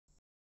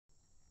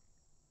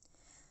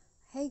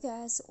Hey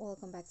guys,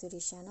 welcome back to the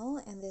channel.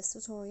 In this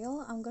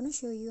tutorial, I'm gonna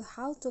show you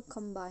how to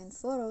combine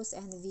photos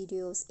and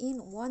videos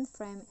in one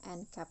frame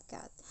and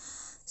CapCut.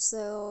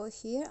 So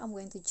here I'm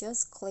going to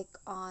just click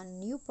on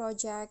new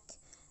project,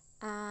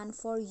 and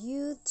for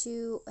you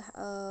to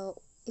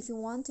if you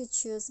want to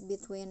choose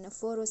between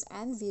photos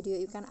and video,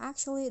 you can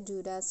actually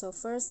do that. So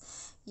first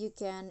you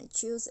can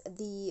choose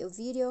the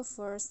video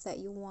first that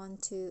you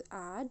want to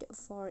add.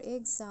 For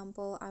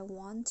example, I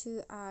want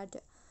to add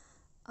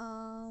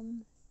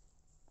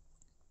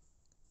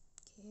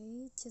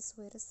okay, just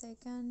wait a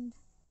second.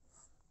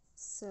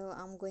 So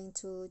I'm going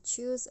to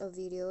choose a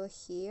video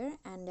here,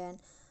 and then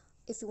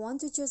if you want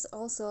to choose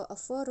also a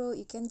photo,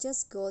 you can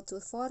just go to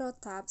photo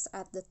tabs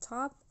at the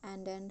top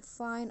and then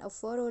find a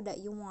photo that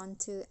you want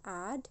to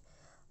add.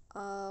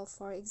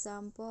 For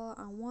example,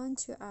 I want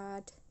to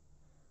add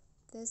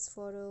this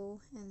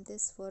photo and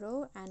this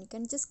photo, and you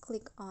can just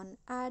click on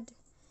add,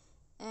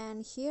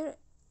 and here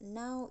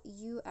now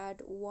you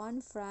add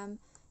one frame.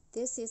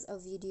 This is a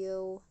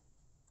video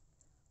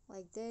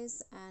like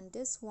this, and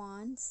this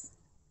one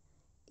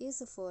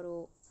is a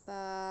photo,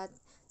 but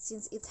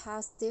since it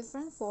has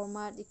different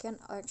format, you can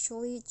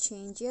actually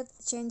change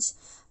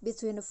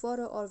between the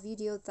photo or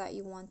video that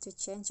you want to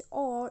change,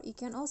 or you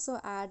can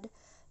also add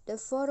the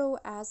photo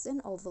as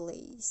an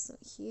overlay. So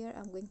here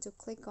I'm going to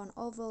click on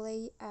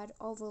overlay, add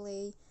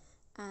overlay,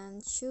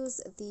 and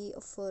choose the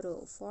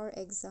photo. For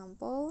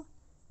example,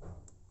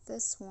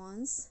 this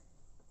one's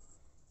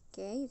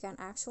okay. You can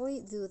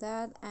actually do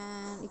that,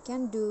 and you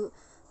can do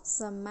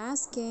some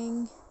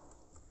masking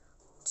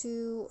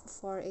to,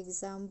 for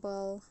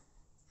example,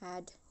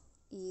 add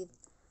it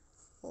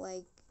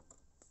like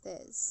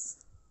this.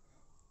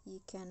 You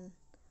can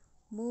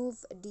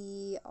move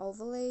the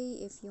overlay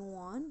if you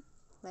want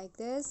like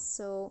this.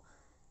 So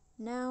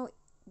now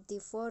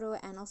the photo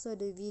and also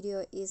the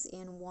video is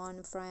in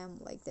one frame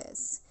like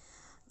this.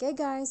 Okay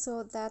guys,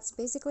 so that's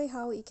basically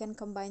how you can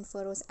combine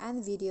photos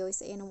and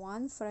videos in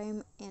one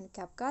frame in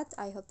CapCut.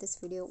 I hope this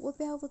video will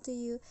be helpful to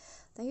you.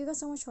 Thank you guys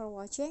so much for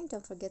watching.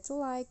 Don't forget to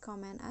like,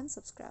 comment, and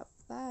subscribe.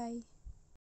 Bye.